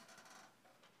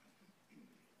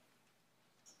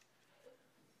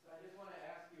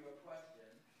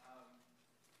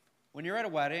When you're at a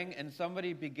wedding and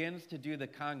somebody begins to do the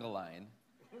conga line,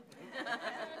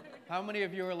 how many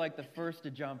of you are like the first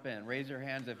to jump in? Raise your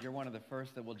hands if you're one of the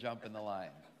first that will jump in the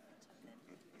line.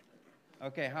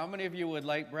 Okay, how many of you would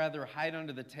rather hide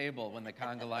under the table when the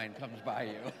conga line comes by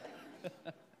you?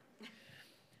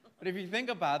 But if you think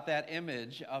about that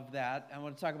image of that, I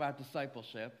want to talk about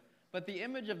discipleship, but the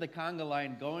image of the conga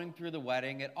line going through the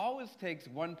wedding, it always takes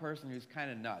one person who's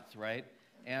kind of nuts, right?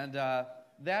 And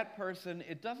that person,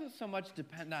 it doesn't so much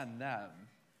depend on them,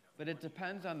 but it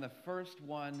depends on the first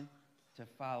one to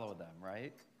follow them,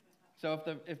 right? So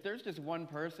if there's just one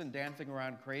person dancing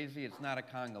around crazy, it's not a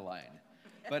conga line.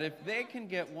 But if they can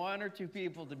get one or two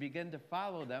people to begin to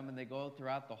follow them and they go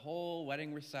throughout the whole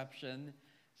wedding reception,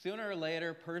 sooner or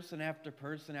later, person after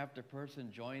person after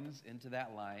person joins into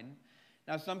that line.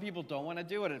 Now, some people don't want to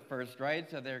do it at first, right?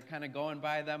 So they're kind of going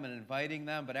by them and inviting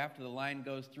them, but after the line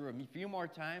goes through a few more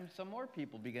times, some more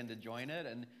people begin to join it,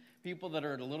 and people that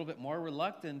are a little bit more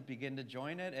reluctant begin to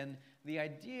join it. And the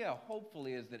idea,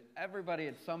 hopefully, is that everybody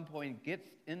at some point gets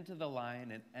into the line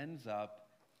and ends up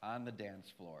on the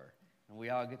dance floor. And we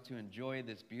all get to enjoy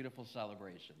this beautiful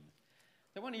celebration.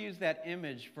 I want to use that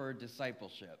image for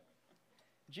discipleship.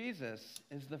 Jesus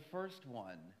is the first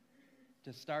one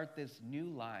to start this new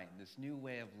line, this new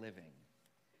way of living.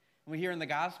 And we hear in the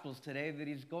Gospels today that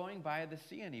he's going by the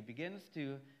sea, and he begins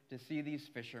to see these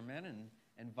fishermen and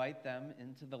invite them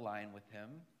into the line with him.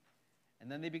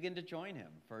 And then they begin to join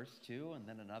him, first two and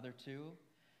then another two.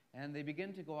 And they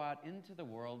begin to go out into the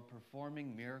world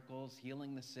performing miracles,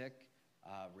 healing the sick,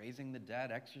 raising the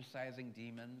dead, exorcising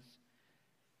demons.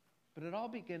 But it all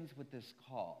begins with this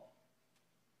call.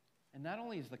 And not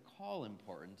only is the call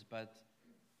important, but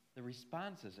the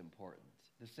response is important.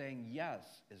 The saying yes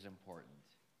is important.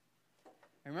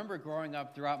 I remember growing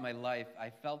up throughout my life, I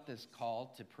felt this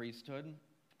call to priesthood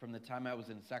from the time I was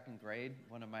in second grade.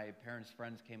 One of my parents'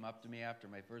 friends came up to me after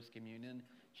my first communion.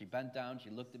 She bent down, she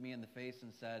looked at me in the face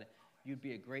and said, "You'd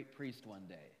be a great priest one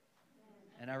day."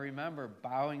 And I remember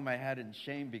bowing my head in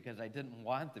shame because I didn't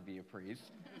want to be a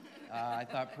priest. I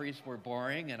thought priests were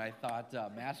boring, and I thought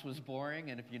Mass was boring.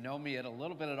 And if you know me a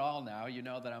little bit at all now, you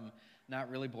know that I'm not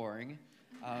really boring.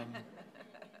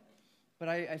 But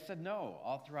I said no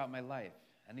all throughout my life.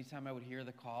 Anytime I would hear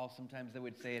the call, sometimes they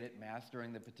would say it at Mass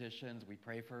during the petitions. We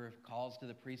pray for calls to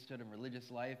the priesthood and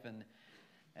religious life. And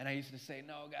I used to say,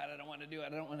 "No, God, I don't want to do it.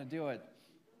 I don't want to do it."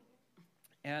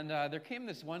 And there came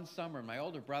this one summer, my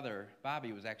older brother,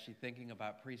 Bobby, was actually thinking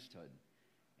about priesthood.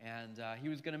 And he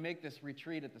was going to make this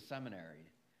retreat at the seminary.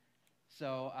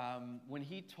 So when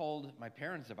he told my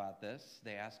parents about this,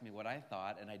 they asked me what I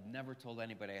thought, and I'd never told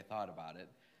anybody I thought about it.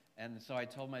 And so I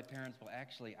told my parents, well,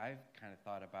 actually, I've kind of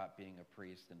thought about being a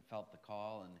priest and felt the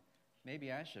call, and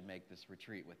maybe I should make this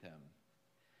retreat with him.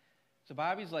 So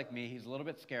Bobby's like me. He's a little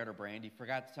bit scatterbrained. He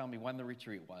forgot to tell me when the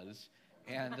retreat was.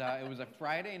 And it was a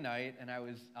Friday night, and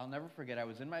I'll never forget, I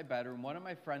was in my bedroom. One of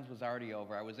my friends was already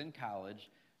over. I was in college,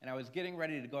 and I was getting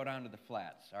ready to go down to the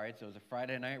flats. All right, so it was a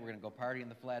Friday night. We're going to go party in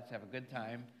the flats, have a good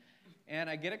time. And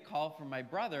I get a call from my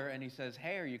brother, and he says,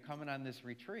 "Hey, are you coming on this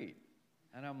retreat?"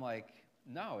 And I'm like,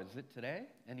 "No, is it today?"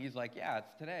 And he's like, "Yeah,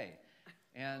 it's today."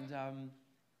 And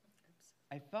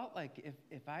I felt like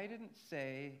if I didn't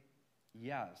say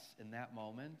yes in that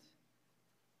moment,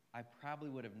 I probably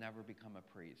would have never become a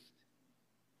priest.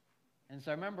 And so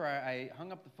I remember I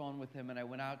hung up the phone with him, and I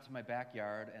went out to my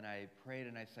backyard, and I prayed,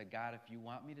 and I said, "God, if you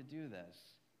want me to do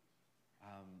this,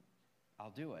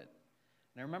 I'll do it."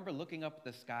 And I remember looking up at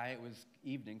the sky. It was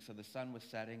evening, so the sun was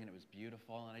setting, and it was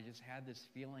beautiful, and I just had this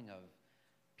feeling of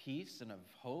peace and of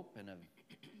hope and of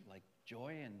like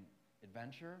joy and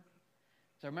adventure.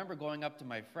 So I remember going up to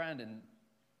my friend and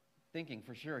thinking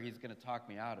for sure he's going to talk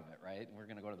me out of it, right? And we're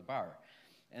going to go to the bar.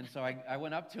 And so I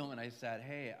went up to him and I said,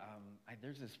 "Hey,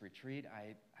 there's this retreat.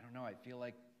 I don't know. I feel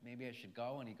like maybe I should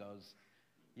go." And he goes,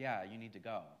 "Yeah, you need to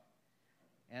go."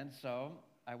 And so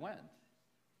I went.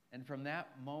 And from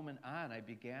that moment on, I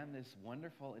began this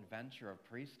wonderful adventure of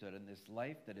priesthood and this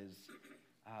life that has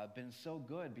been so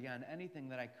good beyond anything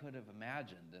that I could have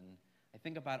imagined. And I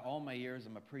think about all my years.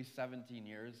 I'm a priest 17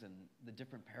 years, and the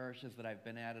different parishes that I've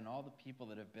been at and all the people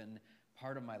that have been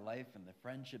part of my life and the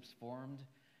friendships formed.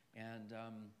 And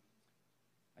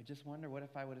I just wonder, what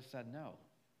if I would have said no?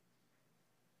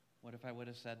 What if I would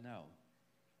have said no?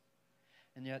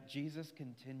 And yet Jesus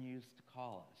continues to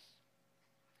call us.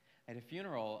 I had a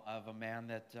funeral of a man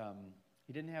that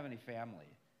he didn't have any family,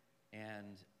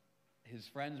 and his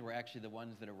friends were actually the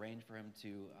ones that arranged for him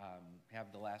to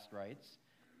have the last rites.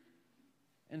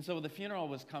 And so the funeral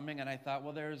was coming, and I thought,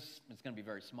 well, it's going to be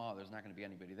very small. There's not going to be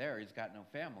anybody there. He's got no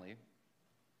family.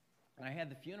 And I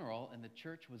had the funeral, and the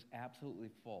church was absolutely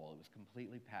full. It was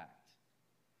completely packed.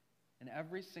 And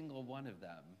every single one of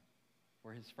them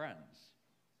were his friends.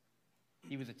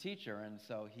 He was a teacher, and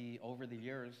so he, over the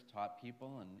years, taught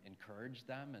people and encouraged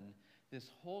them. And this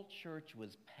whole church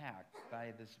was packed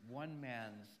by this one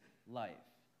man's life.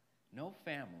 No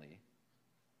family,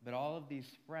 but all of these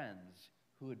friends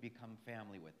who had become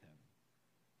family with him.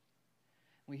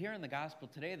 We hear in the gospel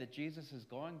today that Jesus is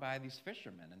going by these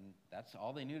fishermen, and that's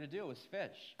all they knew to do was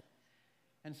fish.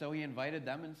 And so he invited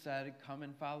them and said, "Come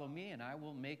and follow me, and I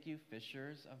will make you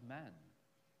fishers of men."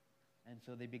 And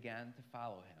so they began to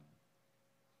follow him.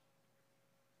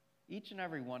 Each and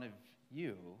every one of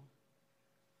you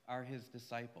are his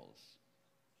disciples.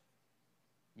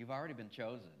 You've already been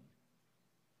chosen.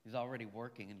 He's already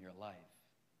working in your life.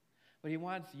 But he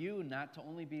wants you not to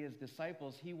only be his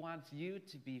disciples, he wants you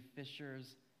to be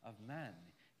fishers of men.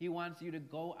 He wants you to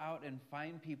go out and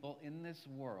find people in this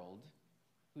world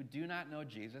who do not know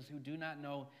Jesus, who do not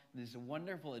know this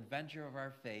wonderful adventure of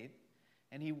our faith,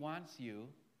 and he wants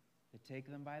you to take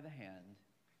them by the hand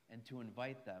and to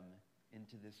invite them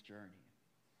into this journey.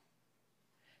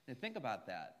 Now think about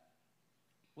that.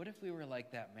 What if we were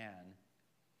like that man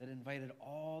that invited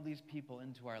all these people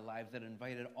into our lives, that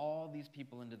invited all these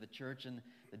people into the church, and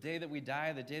the day that we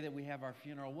die, the day that we have our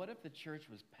funeral, what if the church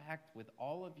was packed with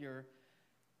all of your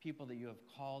people that you have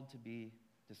called to be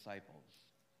disciples?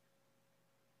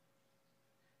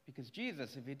 Because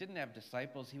Jesus, if he didn't have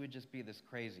disciples, he would just be this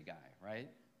crazy guy, right?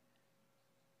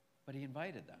 But he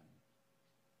invited them.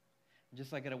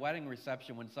 Just like at a wedding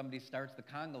reception, when somebody starts the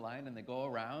conga line and they go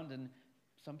around, and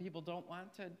some people don't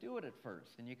want to do it at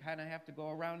first, and you kind of have to go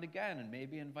around again and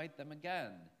maybe invite them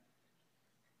again.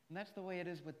 And that's the way it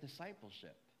is with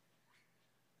discipleship.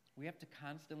 We have to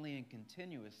constantly and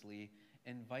continuously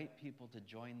invite people to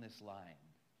join this line,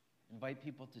 invite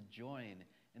people to join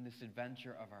in this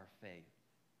adventure of our faith.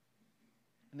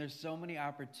 And there's so many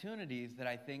opportunities that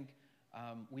I think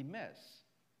we miss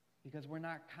because we're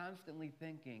not constantly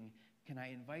thinking, can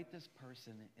I invite this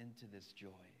person into this joy?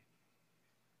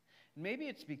 Maybe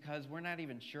it's because we're not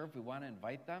even sure if we want to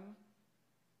invite them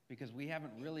because we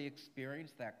haven't really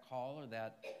experienced that call or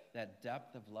that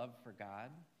depth of love for God.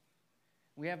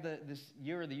 We have this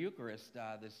year of the Eucharist,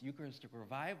 this Eucharistic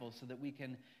revival, so that we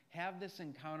can have this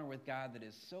encounter with God that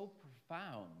is so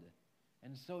profound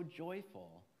and so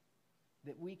joyful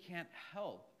that we can't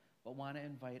help but want to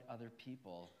invite other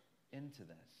people into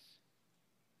this.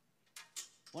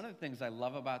 One of the things I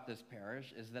love about this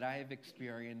parish is that I have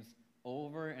experienced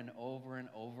over and over and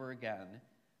over again.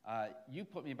 You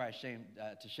put me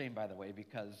to shame, by the way,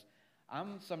 because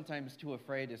I'm sometimes too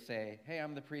afraid to say, hey,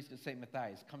 I'm the priest at St.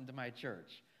 Matthias, come to my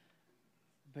church.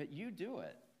 But you do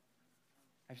it.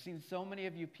 I've seen so many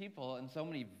of you people and so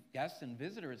many guests and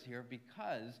visitors here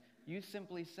because you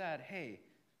simply said, hey,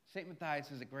 St.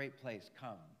 Matthias is a great place,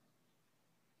 come.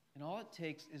 And all it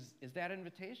takes is that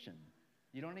invitation.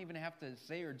 You don't even have to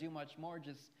say or do much more,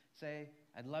 just say,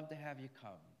 I'd love to have you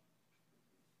come.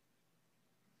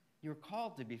 You're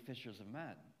called to be fishers of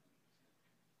men.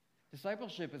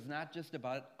 Discipleship is not just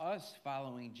about us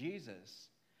following Jesus.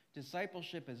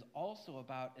 Discipleship is also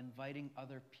about inviting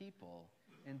other people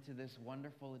into this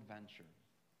wonderful adventure.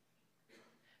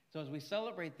 So as we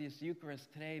celebrate this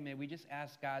Eucharist today, may we just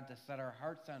ask God to set our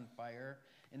hearts on fire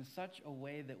in such a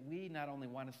way that we not only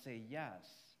want to say yes,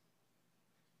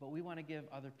 but we want to give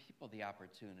other people the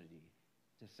opportunity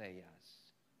to say yes.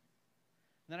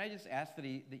 And then I just ask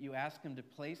that you ask him to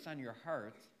place on your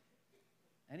heart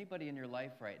anybody in your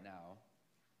life right now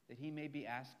that he may be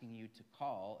asking you to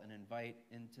call and invite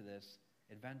into this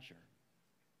adventure.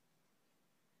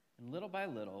 And little by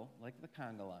little, like the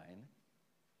conga line,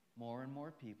 more and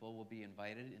more people will be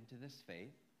invited into this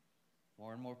faith.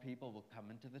 More and more people will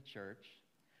come into the church.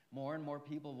 More and more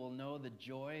people will know the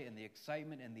joy and the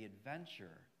excitement and the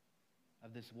adventure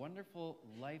of this wonderful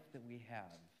life that we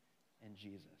have in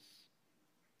Jesus.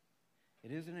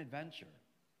 It is an adventure.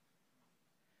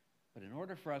 But in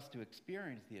order for us to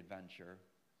experience the adventure,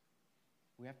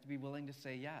 we have to be willing to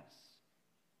say yes.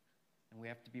 And we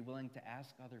have to be willing to ask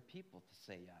other people to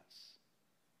say yes.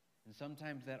 And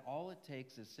sometimes that all it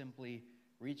takes is simply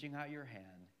reaching out your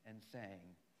hand and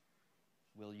saying,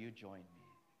 will you join me?